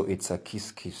 So it's a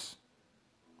kiss.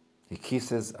 He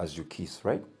kisses as you kiss,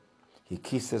 right? He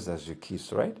kisses as you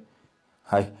kiss, right?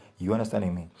 You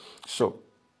understanding me? So,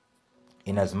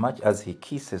 in as much as he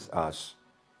kisses us,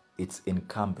 it's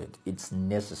incumbent, it's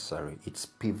necessary, it's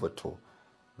pivotal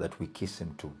that we kiss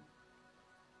him too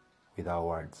with our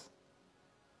words.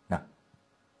 Now,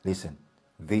 listen,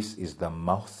 this is the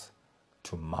mouth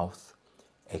to mouth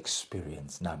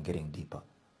experience. Now I'm getting deeper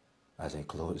as I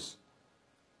close.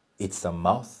 It's a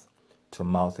mouth to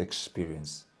mouth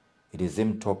experience. It is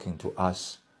him talking to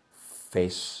us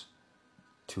face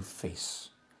to face.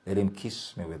 Let him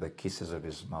kiss me with the kisses of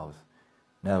his mouth.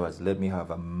 In other words, let me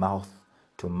have a mouth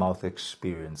to mouth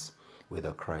experience with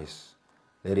the Christ.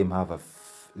 Let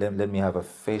me have a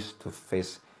face to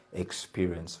face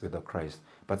experience with the Christ.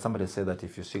 But somebody said that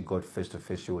if you see God face to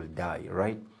face, you will die,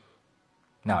 right?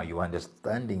 Now you're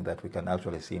understanding that we can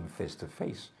actually see him face to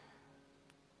face.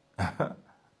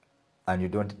 And you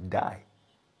don't die.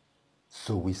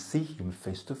 So we see him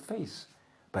face to face.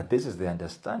 But this is the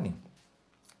understanding.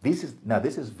 This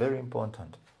is very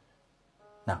important.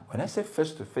 Now, when I say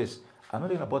face to face, I'm not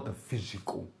talking about the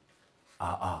physical.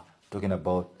 Talking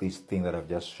about this thing that I've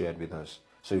just shared with us.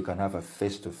 So you can have a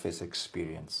face to face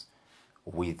experience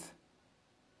with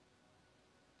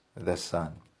the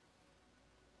Son.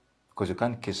 Because you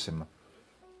can't kiss him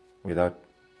without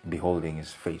beholding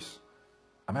his face.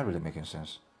 Am I really making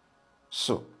sense?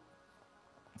 So,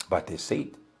 but they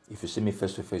said, if you see me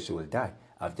face to face, you will die.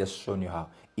 I've just shown you how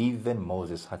even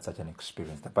Moses had such an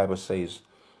experience. The Bible says,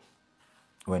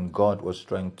 when God was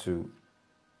trying to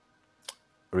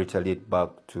retaliate back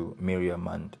to Miriam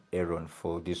and Aaron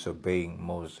for disobeying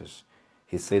Moses,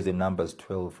 he says in Numbers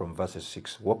 12 from verses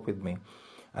 6, walk with me.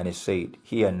 And he said,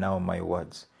 hear now my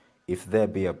words. If there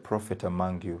be a prophet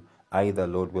among you, I, the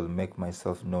Lord, will make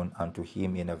myself known unto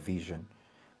him in a vision,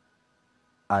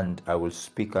 and I will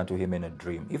speak unto him in a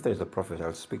dream. If there is a prophet,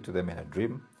 I'll speak to them in a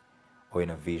dream or in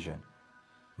a vision.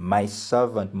 My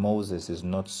servant Moses is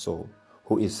not so,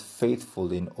 who is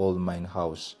faithful in all mine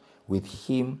house. With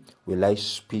him will I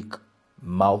speak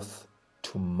mouth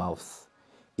to mouth,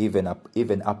 even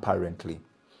apparently,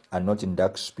 and not in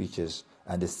dark speeches,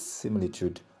 and the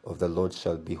similitude of the Lord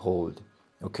shall behold.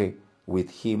 Okay, with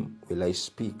him will I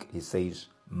speak, he says,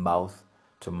 mouth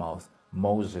to mouth.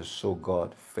 Moses saw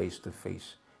God face to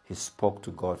face. He spoke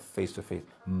to God face to face,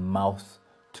 mouth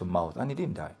to mouth, and he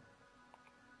didn't die.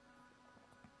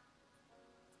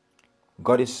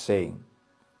 God is saying,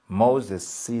 Moses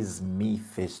sees me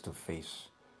face to face.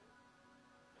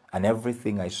 And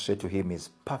everything I say to him is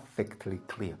perfectly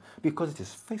clear because it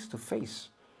is face to face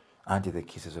until the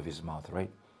kisses of his mouth,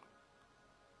 right?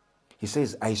 He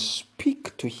says, I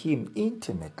speak to him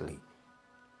intimately.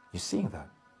 You seeing that?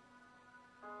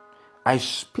 I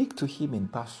speak to him in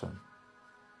person.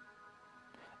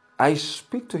 I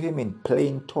speak to him in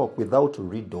plain talk without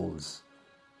riddles.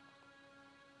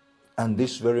 And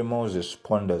this very Moses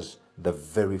ponders the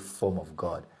very form of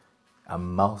God, a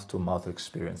mouth-to-mouth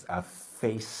experience, a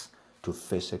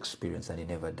face-to-face experience, and he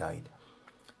never died.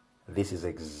 This is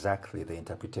exactly the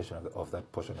interpretation of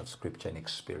that portion of Scripture and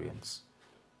experience.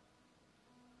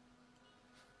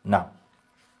 Now,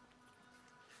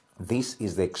 this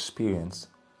is the experience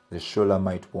the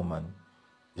Shulamite woman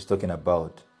is talking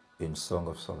about in Song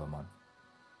of Solomon.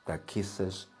 The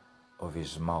kisses of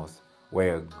his mouth,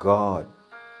 where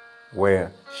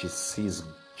she sees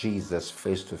Jesus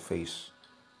face to face.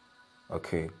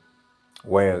 Okay,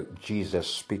 where Jesus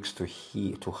speaks to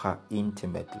her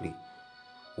intimately,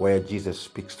 where Jesus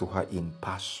speaks to her in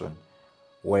person,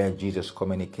 where Jesus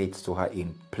communicates to her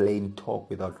in plain talk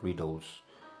without riddles.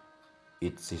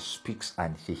 He speaks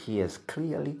and she hears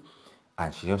clearly,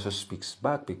 and she also speaks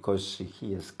back because she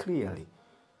hears clearly.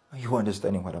 Are you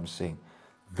understanding what I'm saying?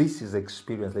 This is the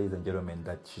experience, ladies and gentlemen,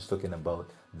 that she's talking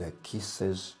about, the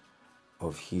kisses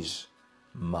of his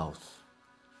mouth.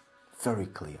 Very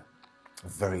clear,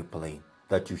 very plain,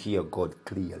 that you hear God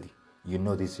clearly. You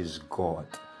know this is God.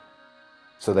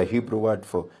 So the Hebrew word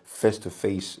for face to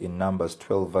face in Numbers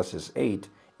 12 verses 8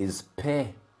 is peh.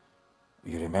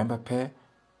 You remember peh?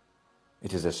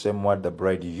 It is the same word the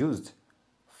bride used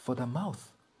for the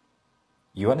mouth.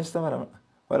 You understand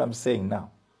what I'm saying now?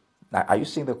 Now, are you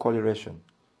seeing the correlation?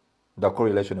 The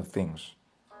correlation of things.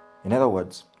 In other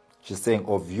words, she's saying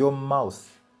of your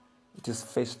mouth, it is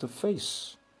face to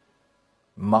face.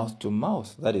 Mouth to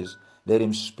mouth. That is, let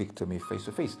him speak to me face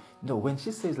to face. No, when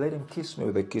she says, let him kiss me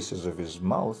with the kisses of his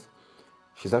mouth,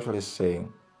 she's actually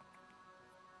saying,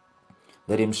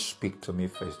 let him speak to me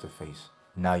face to face.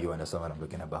 Now you understand what I'm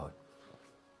talking about.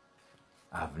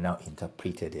 I've now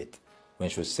interpreted it. When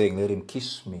she was saying, let him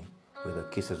kiss me with the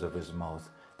kisses of his mouth,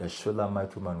 the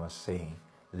Shulamite woman was saying,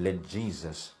 let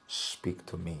Jesus speak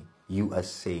to me. You are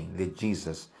saying, let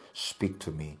Jesus speak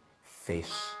to me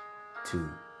face to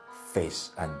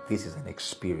face. And this is an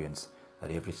experience that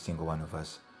every single one of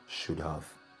us should have.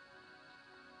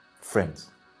 Friends,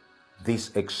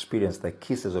 this experience, the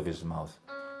kisses of his mouth,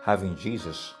 having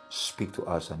Jesus speak to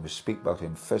us and we speak back to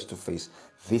him face to face,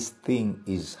 this thing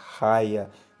is higher.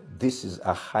 This is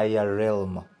a higher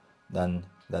realm than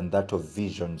that of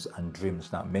visions and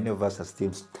dreams. Now, many of us are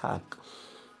still stuck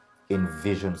in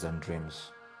visions and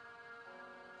dreams.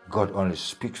 God only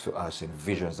speaks to us in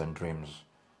visions and dreams,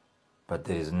 but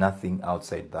there is nothing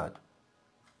outside that.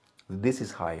 This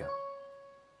is higher.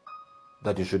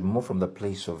 That you should move from the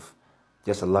place of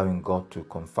just allowing God to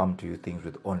confirm to you things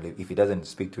with only. If he doesn't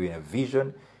speak to you in a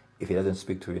vision, if he doesn't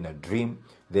speak to you in a dream,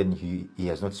 then he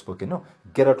has not spoken. No,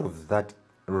 get out of that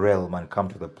realm and come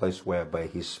to the place whereby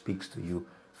he speaks to you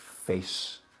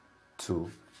face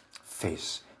to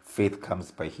face. Faith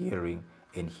comes by hearing,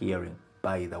 and hearing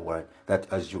by the word. That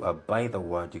as you are by the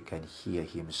word, you can hear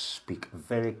him speak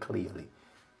very clearly.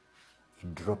 He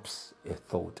drops a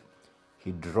thought.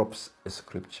 He drops a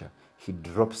scripture. He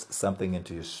drops something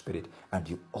into your spirit, and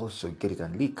you also get it.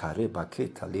 And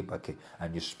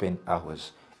you spend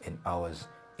hours and hours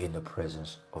in the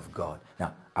presence of God.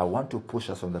 Now, I want to push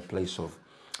us from the place of,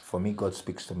 for me, God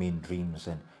speaks to me in dreams,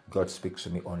 and God speaks to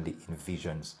me only in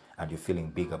visions, and you're feeling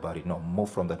big about it. No, move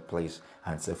from that place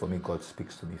and say, for me, God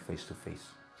speaks to me face to face.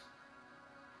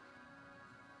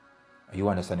 Are you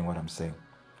understanding what I'm saying?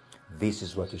 This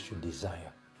is what you should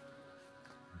desire.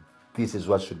 This is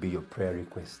what should be your prayer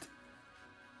request.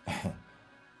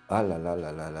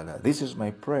 This is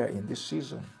my prayer in this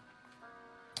season.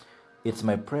 It's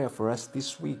my prayer for us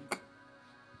this week.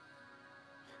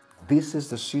 This is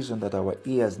the season that our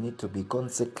ears need to be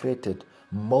consecrated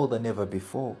more than ever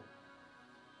before.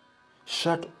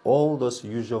 Shut all those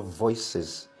usual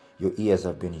voices your ears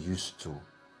have been used to.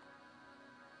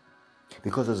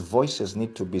 Because those voices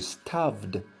need to be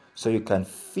starved so you can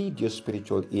feed your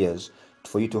spiritual ears,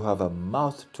 for you to have a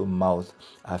mouth-to-mouth,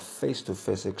 a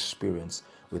face-to-face experience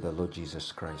with the Lord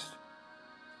Jesus Christ.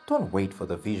 Don't wait for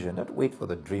the vision. Don't wait for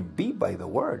the dream. Be by the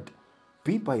word.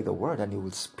 Be by the word, and he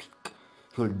will speak.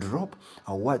 He'll drop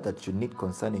a word that you need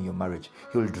concerning your marriage.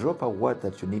 He'll drop a word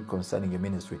that you need concerning your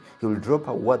ministry. He'll drop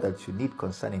a word that you need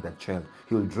concerning that child.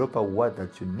 He'll drop a word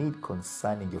that you need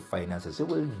concerning your finances. He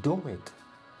will do it.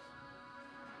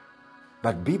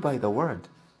 But be by the word.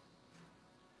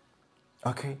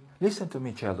 Okay? Listen to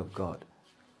me, child of God.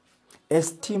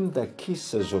 Esteem the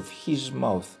kisses of his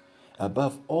mouth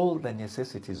above all the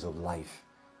necessities of life.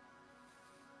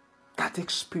 That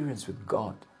experience with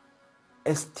God.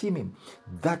 Esteem him.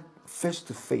 That face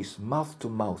to face, mouth to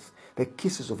mouth, the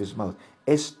kisses of his mouth.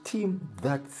 Esteem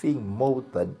that thing more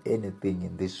than anything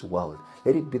in this world.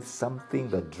 Let it be something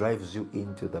that drives you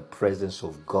into the presence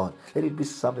of God. Let it be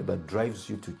something that drives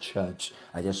you to church.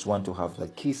 I just want to have the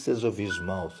kisses of his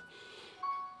mouth.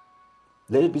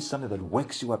 Let it be something that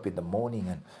wakes you up in the morning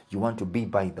and you want to be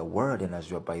by the word. And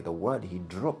as you are by the word, he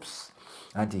drops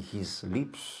unto his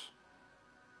lips.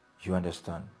 You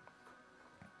understand?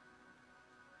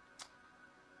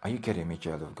 Are you getting me,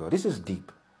 child of God? This is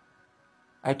deep.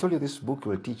 I told you this book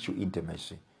will teach you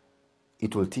intimacy.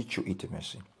 It will teach you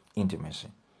intimacy. Intimacy.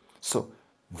 So,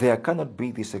 there cannot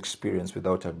be this experience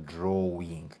without a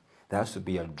drawing. There has to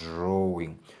be a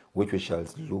drawing, which we shall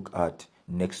look at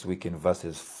next week in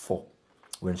verses 4.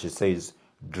 When she says,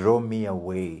 draw me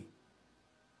away.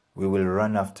 We will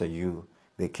run after you.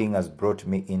 The king has brought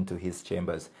me into his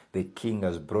chambers. The king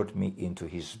has brought me into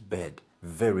his bed.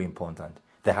 Very important.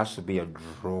 There has to be a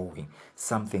drawing.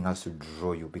 Something has to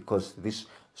draw you, because this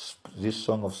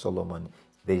Song of Solomon,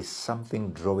 there is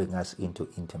something drawing us into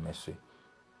intimacy.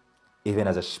 Even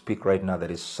as I speak right now,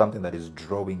 there is something that is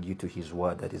drawing you to his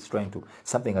word, that is trying to,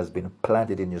 something has been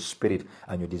planted in your spirit,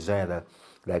 and you desire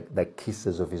the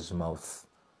kisses of his mouth.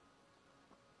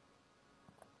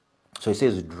 So he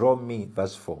says, draw me,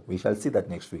 verse 4. We shall see that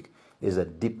next week. There's a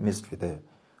deep mystery there.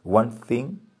 One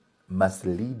thing must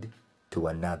lead to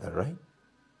another, right?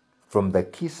 From the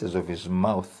kisses of his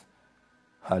mouth,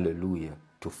 hallelujah,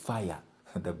 to fire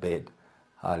in the bed.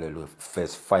 Hallelujah.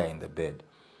 First fire in the bed.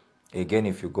 Again,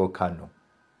 if you go carnal,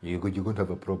 you're going to have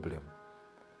a problem.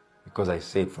 Because I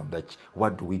said from that,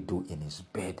 what do we do in his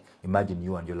bed? Imagine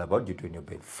you and your love. What do you do in your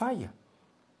bed? Fire.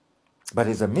 But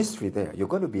there's a mystery there. You're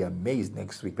going to be amazed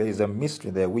next week. There is a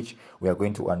mystery there which we are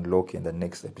going to unlock in the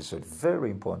next episode.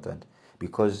 Very important,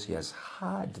 because he has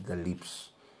heard the lips.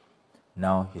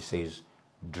 Now he says,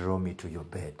 draw me to your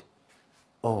bed.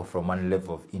 Oh, from one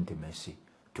level of intimacy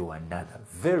to another.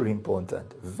 Very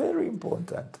important. Very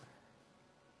important.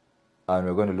 And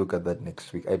we're going to look at that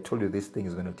next week. I told you this thing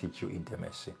is going to teach you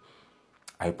intimacy.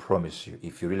 I promise you,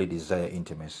 if you really desire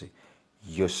intimacy,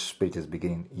 your spirit is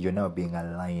beginning, you're now being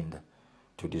aligned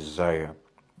to desire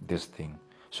this thing.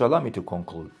 So allow me to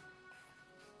conclude.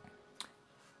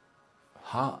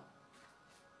 How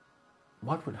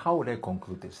would I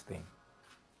conclude this thing?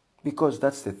 Because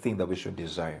that's the thing that we should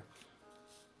desire.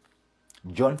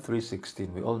 John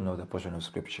 3:16, we all know the portion of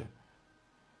scripture.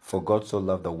 For God so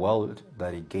loved the world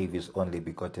that he gave his only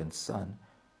begotten Son,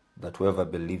 that whoever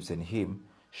believes in him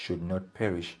should not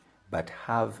perish, but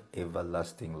have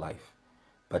everlasting life,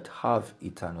 but have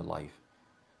eternal life.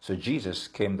 So Jesus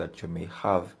came that you may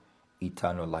have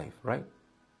eternal life, right?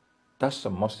 That's the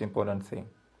most important thing.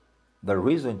 The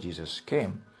reason Jesus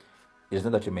came is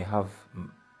not that you may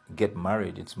get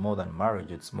married. It's more than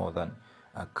marriage. It's more than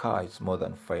a car. It's more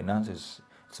than finances.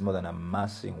 It's more than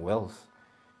amassing wealth.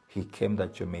 He came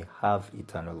that you may have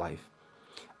eternal life.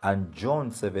 And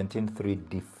John 17:3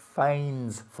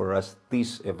 defines for us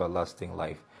this everlasting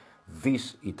life,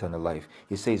 this eternal life.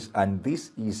 He says, and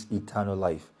this is eternal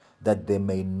life, that they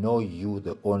may know you,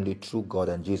 the only true God,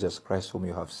 and Jesus Christ whom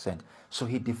you have sent. So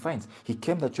he defines, he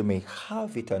came that you may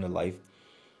have eternal life,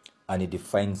 and he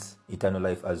defines eternal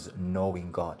life as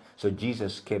knowing God. So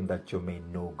Jesus came that you may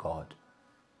know God.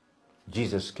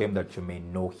 Jesus came that you may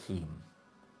know him.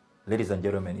 Ladies and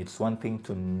gentlemen, it's one thing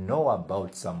to know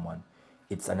about someone.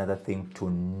 It's another thing to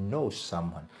know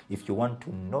someone. If you want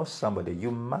to know somebody,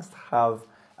 you must have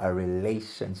a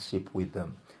relationship with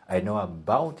them. I know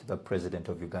about the president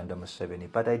of Uganda,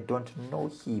 Museveni, but I don't know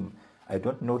him. I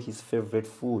don't know his favorite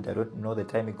food. I don't know the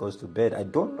time he goes to bed. I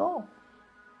don't know,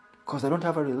 because I don't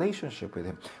have a relationship with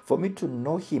him. For me to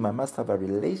know him, I must have a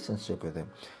relationship with him.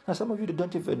 Now, some of you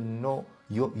don't even know,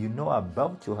 you know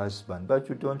about your husband, but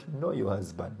you don't know your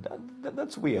husband.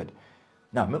 That's weird.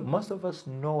 Now, most of us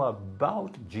know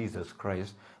about Jesus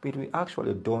Christ, but we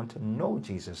actually don't know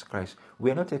Jesus Christ.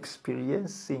 We are not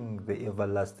experiencing the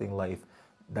everlasting life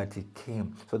that he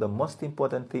came. So the most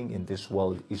important thing in this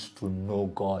world is to know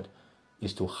God,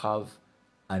 is to have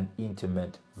an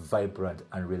intimate, vibrant,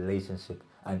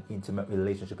 an intimate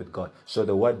relationship with God. So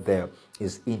the word there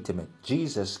is intimate.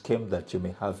 Jesus came that you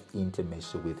may have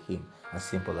intimacy with him. As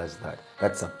simple as that.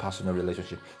 That's a personal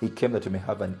relationship. He came that you may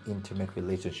have an intimate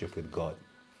relationship with God.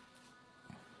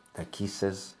 The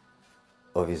kisses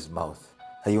of his mouth.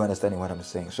 Are you understanding what I'm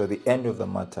saying? So the end of the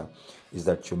matter is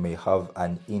that you may have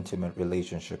an intimate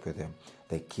relationship with him.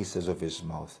 The kisses of his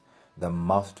mouth. The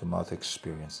mouth-to-mouth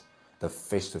experience. The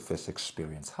face-to-face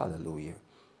experience. Hallelujah.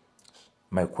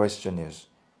 My question is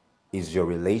your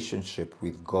relationship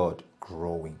with God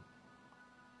growing?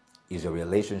 Is your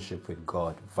relationship with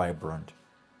God vibrant?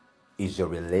 Is your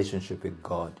relationship with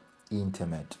God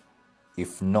intimate?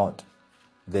 If not,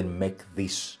 then make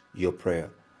this your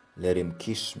prayer. Let him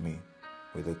kiss me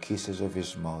with the kisses of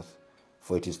his mouth,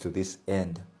 for it is to this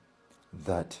end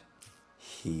that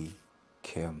he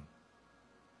came.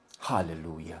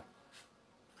 Hallelujah.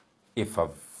 If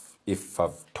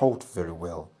I've taught very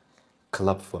well,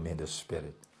 clap for me in the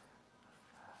spirit.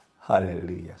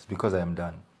 Hallelujah. It's because I am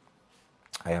done.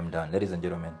 I am done. Ladies and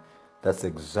gentlemen, that's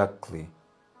exactly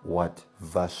what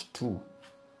verse 2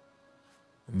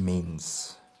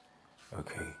 means.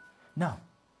 Okay. Now,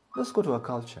 let's go to our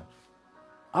culture.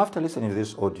 After listening to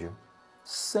this audio,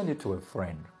 send it to a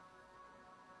friend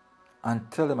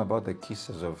and tell them about the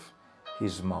kisses of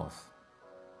his mouth.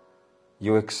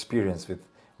 Your experience with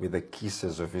the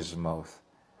kisses of his mouth.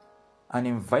 And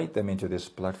invite them into this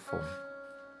platform,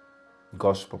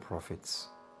 Gospel Prophets.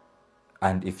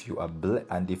 And if you are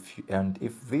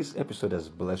if this episode has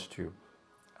blessed you,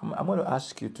 I'm going to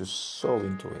ask you to sow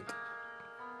into it.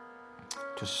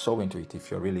 To sow into it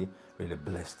if you're really, really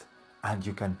blessed. And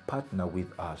you can partner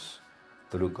with us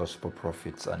through Gospel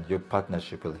Prophets, and your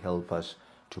partnership will help us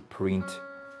to print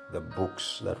the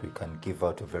books that we can give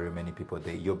out to very many people.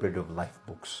 The Your Bread of Life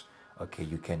books. Okay,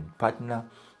 you can partner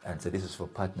and say, this is for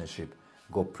partnership.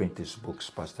 Go print these books,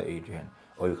 Pastor Adrian.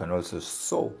 Or you can also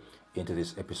sow into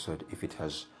this episode if it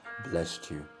has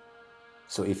blessed you.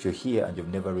 So if you're here and you've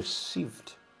never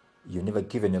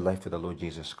given your life to the Lord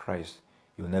Jesus Christ,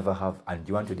 you'll never have, and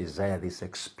you want to desire this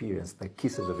experience, the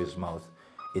kisses of his mouth,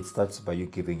 it starts by you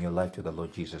giving your life to the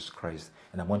Lord Jesus Christ.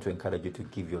 And I want to encourage you to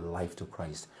give your life to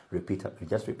Christ.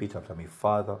 Just repeat after me.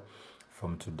 Father,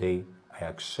 from today, I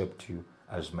accept you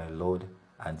as my Lord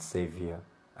and Savior.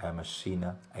 I am a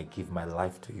sinner. I give my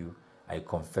life to you. I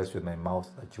confess with my mouth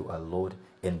that you are Lord,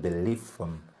 and believe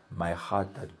from my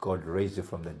heart that God raised you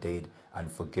from the dead and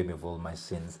forgave me of all my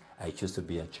sins. I choose to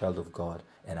be a child of God,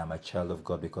 and I'm a child of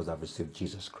God because I've received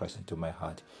Jesus Christ into my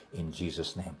heart in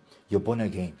Jesus' name. You're born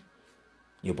again.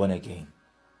 You're born again.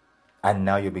 And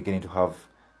now you're beginning to have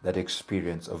that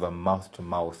experience of a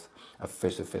mouth-to-mouth, a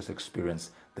face-to-face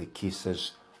experience, the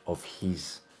kisses of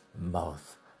his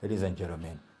mouth. Ladies and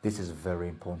gentlemen, this is very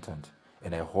important.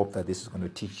 And I hope that this is going to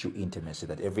teach you intimacy,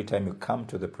 that every time you come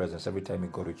to the presence, every time you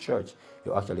go to church,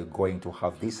 you're actually going to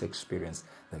have this experience,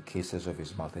 the kisses of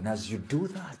his mouth. And as you do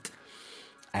that,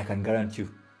 I can guarantee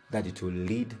you that it will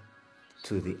lead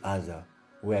to the other,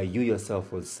 where you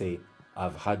yourself will say,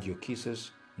 I've had your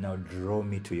kisses, now draw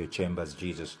me to your chambers,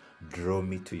 Jesus. Draw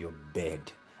me to your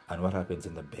bed. And what happens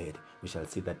in the bed? We shall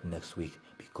see that next week,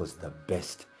 because the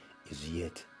best is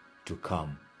yet to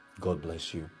come. God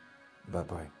bless you.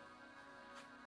 Bye-bye.